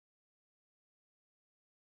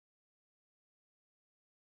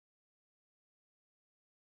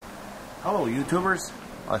Hello YouTubers,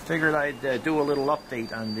 I figured I'd do a little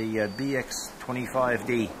update on the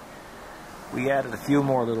BX25D. We added a few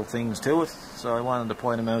more little things to it, so I wanted to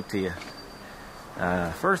point them out to you.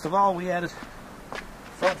 First of all, we added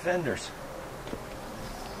front fenders.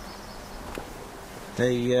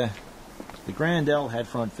 The Grand L had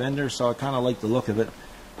front fenders, so I kind of like the look of it.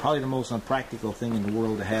 Probably the most unpractical thing in the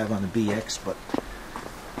world to have on a BX, but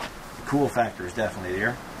the cool factor is definitely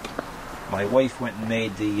there. My wife went and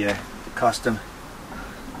made the custom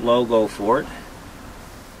logo for it,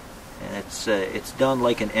 and it's done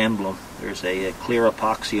like an emblem. There's a clear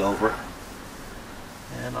epoxy over it,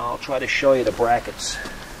 and I'll try to show you the brackets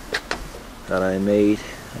that I made.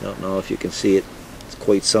 I don't know if you can see it. It's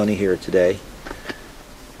quite sunny here today.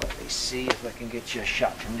 Let me see if I can get you a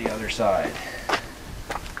shot from the other side.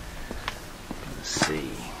 Let's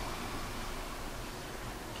see.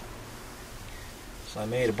 So I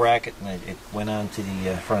made a bracket and it went on to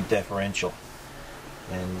the front differential,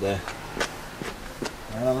 and I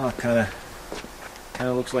don't know, it kind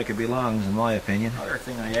of looks like it belongs in my opinion. Other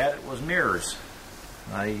thing I added was mirrors.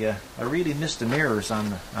 I really missed the mirrors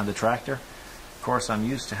on the tractor. Of course, I'm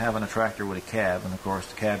used to having a tractor with a cab, and of course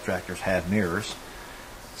the cab tractors have mirrors.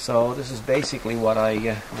 So this is basically what I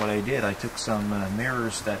did. I took some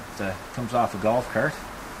mirrors that comes off a golf cart,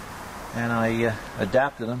 and I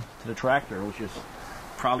adapted them to the tractor, which is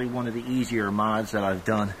probably one of the easier mods that I've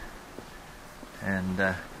done.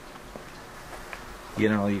 And you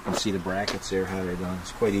know, you can see the brackets there, how they're done.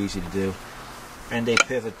 It's quite easy to do, and they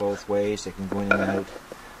pivot both ways. They can go in and out,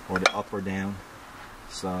 or the up or down,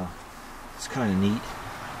 so it's kind of neat.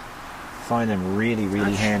 Find them really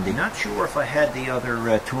handy. Not sure if I had the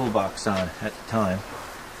other toolbox on at the time.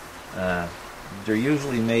 They're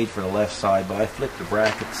usually made for the left side, but I flipped the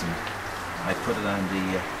brackets and I put it on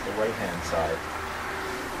the right hand side.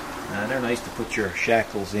 They're nice to put your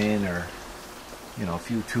shackles in, or you know, a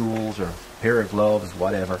few tools or a pair of gloves,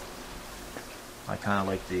 whatever. I kind of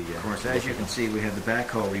like the of course, as you can see, we have the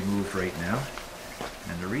backhoe removed right now,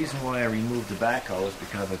 and the reason why I removed the backhoe is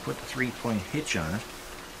because I put the 3-point hitch on it,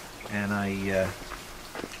 and I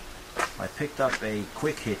picked up a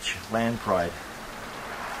quick hitch land pride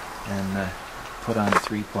and put on the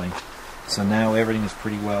 3-point, so now everything is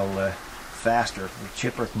pretty well faster. The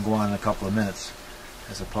chipper can go on in a couple of minutes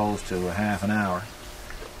as opposed to a half an hour.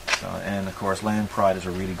 So, and of course, land pride is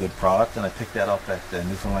a really good product, and I picked that up at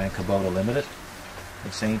Newfoundland Kubota Limited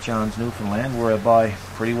in St. John's, Newfoundland, where I buy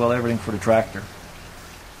pretty well everything for the tractor.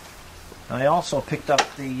 I also picked up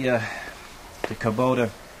the Kubota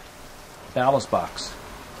ballast box.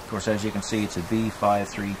 Of course, as you can see, it's a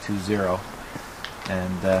B5320,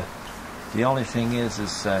 and the only thing is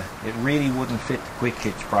it really wouldn't fit the quick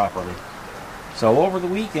hitch properly. So over the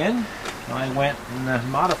weekend, I went and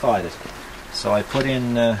modified it. So I put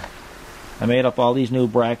in, I made up all these new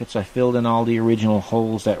brackets. I filled in all the original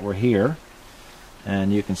holes that were here,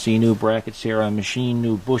 and you can see new brackets here. I machined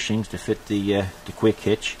new bushings to fit the quick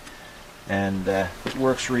hitch, and it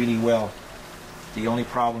works really well. The only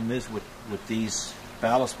problem is with these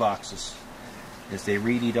ballast boxes is they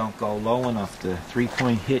really don't go low enough. The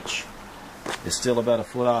 3-point hitch is still about a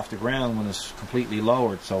foot off the ground when it's completely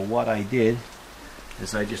lowered. So what I did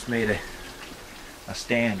is I just made a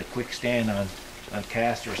stand, a quick stand on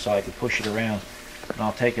caster, so I could push it around, and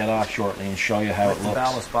I'll take that off shortly and show you how it looks. The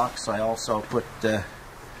ballast box, I also put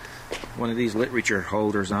one of these literature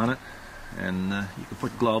holders on it, and you can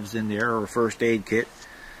put gloves in there, or a first aid kit,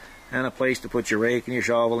 and a place to put your rake and your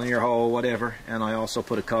shovel and your hoe, whatever. And I also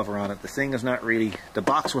put a cover on it. The thing is not really, the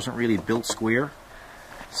box wasn't really built square,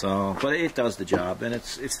 so, but it does the job, and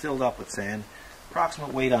it's filled up with sand.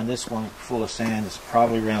 Approximate weight on this one full of sand is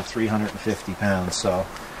probably around 350 pounds. So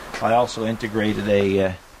I also integrated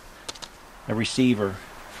a receiver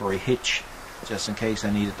for a hitch, just in case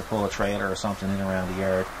I needed to pull a trailer or something in around the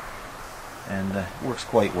yard, and it works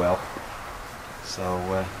quite well. So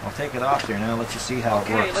I'll take it off there now and let you see how it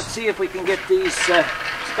works. Okay, let's see if we can get these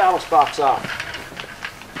ballast box off.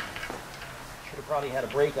 Should have probably had a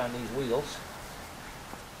brake on these wheels.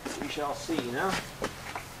 We shall see now.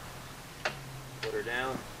 Put her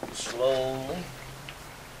down slowly.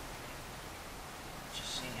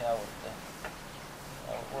 Just see how it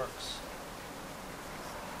works.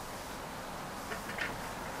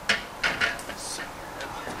 Let's see.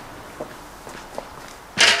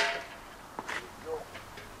 There we go.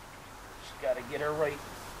 Just got to get her right.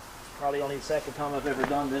 It's probably only the second time I've ever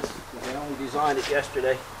done this, because I only designed it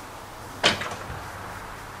yesterday.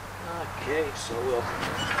 Okay, so we'll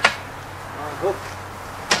unhook.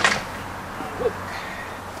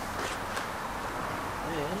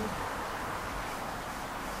 And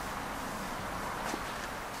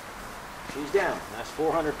she's down. That's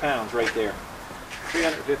 400 pounds right there.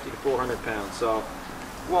 350 to 400 pounds. So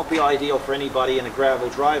it won't be ideal for anybody in a gravel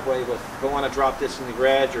driveway, but if I want to drop this in the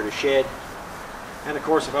garage or the shed, and of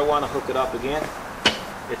course if I want to hook it up again,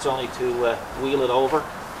 it's only to wheel it over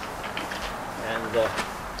and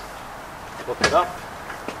hook it up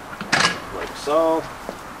like so.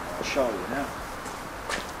 I'll show you now.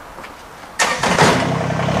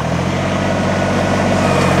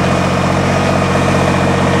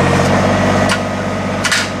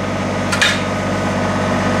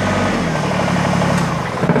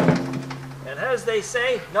 And as they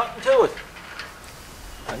say, nothing to it.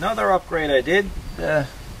 Another upgrade I did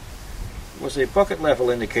was a bucket level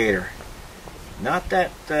indicator. Not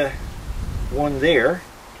that one there,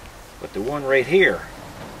 but the one right here.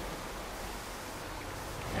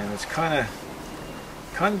 And it's kind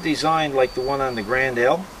of designed like the one on the Grand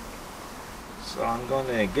L. So I'm going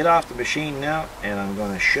to get off the machine now and I'm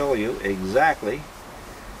going to show you exactly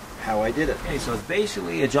how I did it. Okay, so it's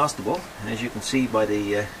basically adjustable, as you can see by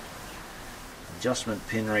the adjustment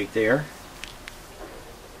pin right there.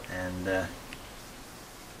 And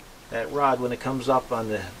that rod, when it comes up on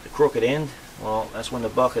the crooked end, well, that's when the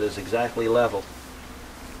bucket is exactly level.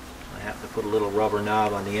 I have to put a little rubber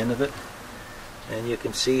knob on the end of it, and you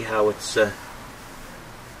can see how it's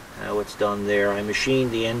done there. I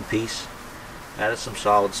machined the end piece, added some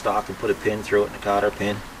solid stock, and put a pin through it, and a cotter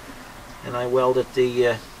pin, and I welded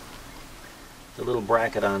the little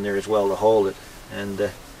bracket on there as well to hold it, and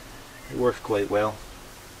it works quite well.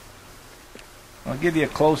 I'll give you a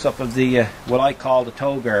close-up of the what I call the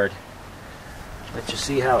toe guard. Let you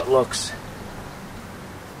see how it looks.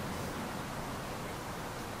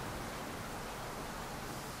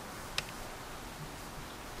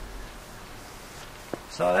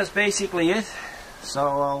 So that's basically it.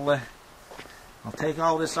 So I'll take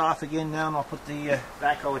all this off again now, and I'll put the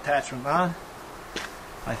backhoe attachment on.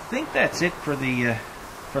 I think that's it for the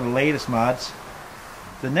latest mods.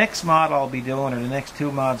 The next mod I'll be doing, or the next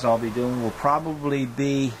two mods I'll be doing, will probably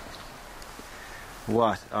be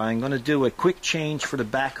what? I'm going to do a quick change for the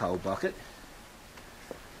backhoe bucket.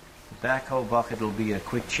 The backhoe bucket will be a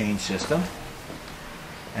quick change system.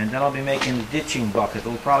 And then I'll be making the ditching bucket.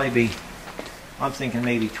 It'll probably be, I'm thinking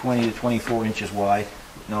maybe 20 to 24 inches wide,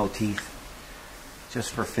 with no teeth,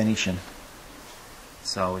 just for finishing.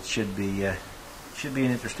 So it should be an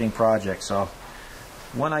interesting project. So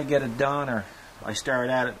when I get it done, or I start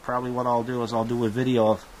at it, probably what I'll do is I'll do a video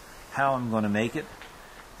of how I'm going to make it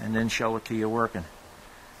and then show it to you working.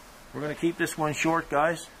 We're going to keep this one short,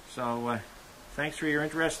 guys, so thanks for your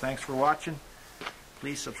interest, thanks for watching.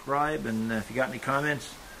 Please subscribe, and if you got any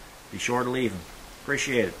comments, be sure to leave them.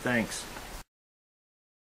 Appreciate it. Thanks.